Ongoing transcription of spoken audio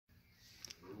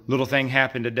little thing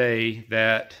happened today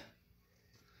that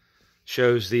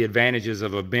shows the advantages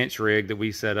of a bench rig that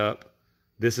we set up.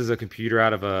 This is a computer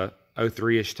out of a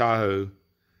 03-ish Tahoe.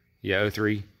 Yeah,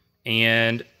 03.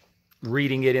 And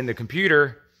reading it in the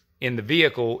computer, in the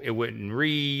vehicle, it wouldn't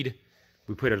read.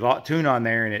 We put a lock tune on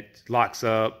there and it locks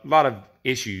up. A lot of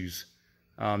issues.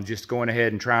 Just going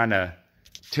ahead and trying to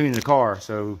tune the car.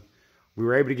 So we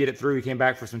were able to get it through. We came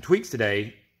back for some tweaks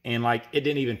today, and like it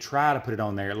didn't even try to put it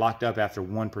on there. It locked up after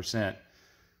 1%.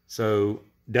 So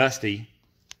Dusty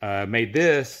made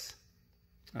this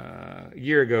a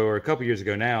year ago, or a couple years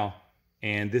ago now,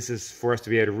 and this is for us to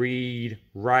be able to read,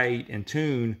 write, and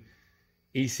tune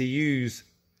ECUs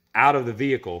out of the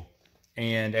vehicle.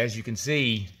 And as you can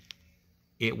see,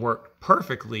 it worked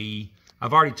perfectly.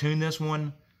 I've already tuned this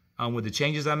one with the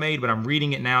changes I made, but I'm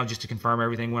reading it now just to confirm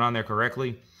everything went on there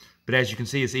correctly. But as you can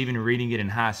see, it's even reading it in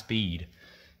high speed.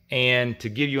 And to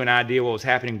give you an idea what was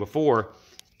happening before,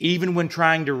 even when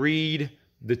trying to read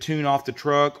the tune off the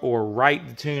truck or write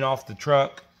the tune off the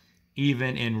truck,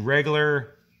 even in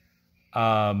regular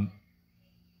mode,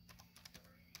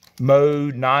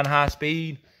 non-high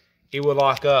speed, it will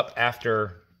lock up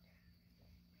after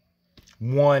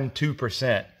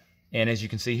 1-2%. And as you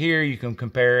can see here, you can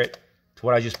compare it to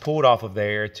what I just pulled off of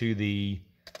there to the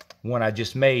one I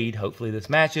just made. Hopefully this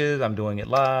matches. I'm doing it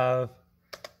live.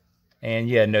 And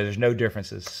yeah, no, there's no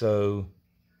differences. So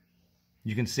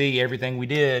you can see everything we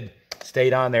did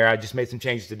stayed on there. I just made some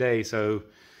changes today. So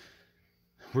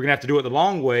we're gonna have to do it the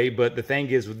long way. But the thing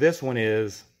is with this one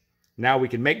is now we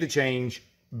can make the change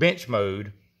bench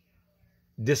mode,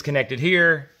 disconnect it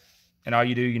here. And all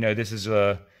you do, you know, this is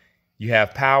you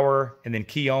have power and then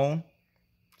key on.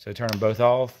 So turn them both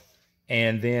off.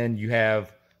 And then you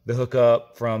have the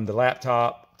hookup from the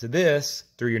laptop to this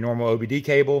through your normal OBD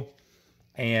cable.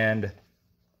 And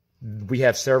we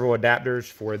have several adapters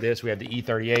for this. We have the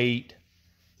E38,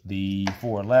 the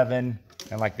 411,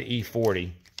 and like the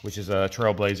E40, which is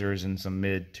Trailblazers and some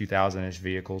mid 2000-ish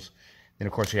vehicles. Then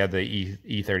of course we have the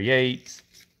E38s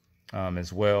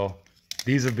as well.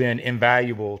 These have been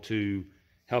invaluable to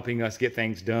helping us get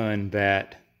things done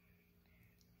that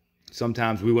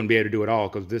sometimes we wouldn't be able to do it all,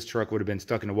 because this truck would have been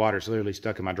stuck in the water. It's literally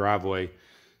stuck in my driveway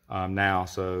now.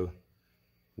 So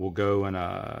we'll go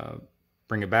and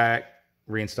bring it back,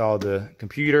 reinstall the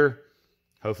computer,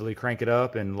 hopefully crank it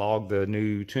up and log the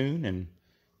new tune, and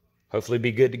hopefully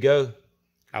be good to go.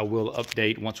 I will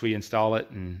update once we install it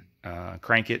and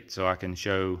crank it so I can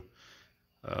show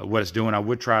what it's doing. I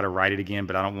would try to write it again,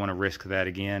 but I don't want to risk that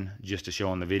again just to show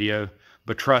on the video.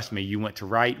 But trust me, you went to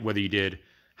write, whether you did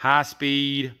high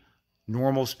speed,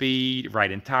 normal speed,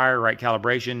 right entire, right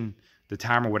calibration, the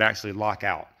timer would actually lock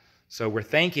out. So we're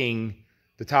thinking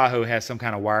the Tahoe has some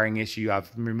kind of wiring issue. I've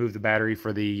removed the battery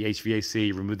for the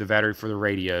HVAC, removed the battery for the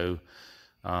radio,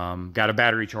 got a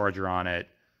battery charger on it,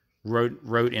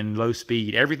 wrote in low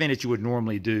speed, everything that you would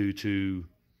normally do to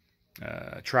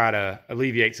try to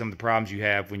alleviate some of the problems you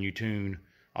have when you tune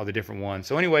all the different ones.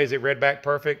 So anyways, it read back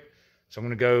perfect. So I'm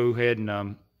going to go ahead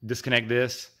and disconnect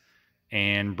this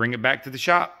and bring it back to the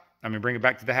shop. Bring it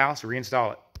back to the house and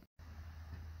reinstall it.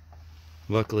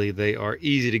 Luckily, they are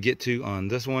easy to get to on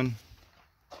this one.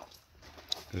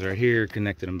 Because right here,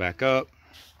 connected them back up.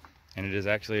 And it is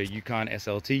actually a Yukon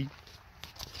SLT.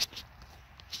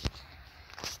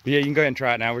 But yeah, you can go ahead and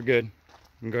try it now. We're good. You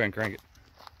can go ahead and crank it.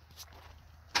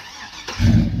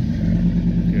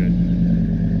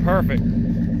 Good. Perfect.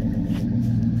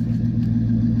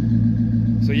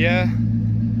 So yeah,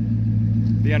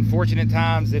 the unfortunate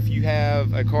times if you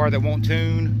have a car that won't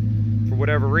tune for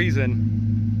whatever reason,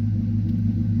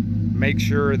 make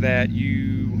sure that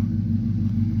you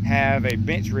have a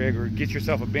bench rig, or get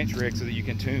yourself a bench rig so that you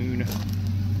can tune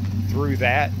through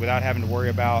that without having to worry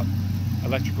about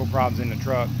electrical problems in the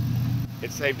truck.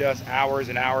 It saved us hours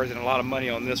and hours and a lot of money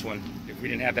on this one. If we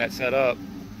didn't have that set up,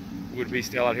 we would be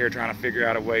still out here trying to figure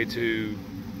out a way to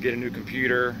get a new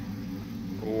computer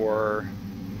or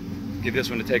get this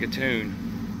one to take a tune.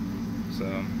 So,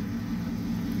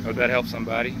 hope that helps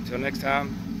somebody. Until next time,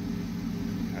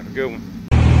 have a good one.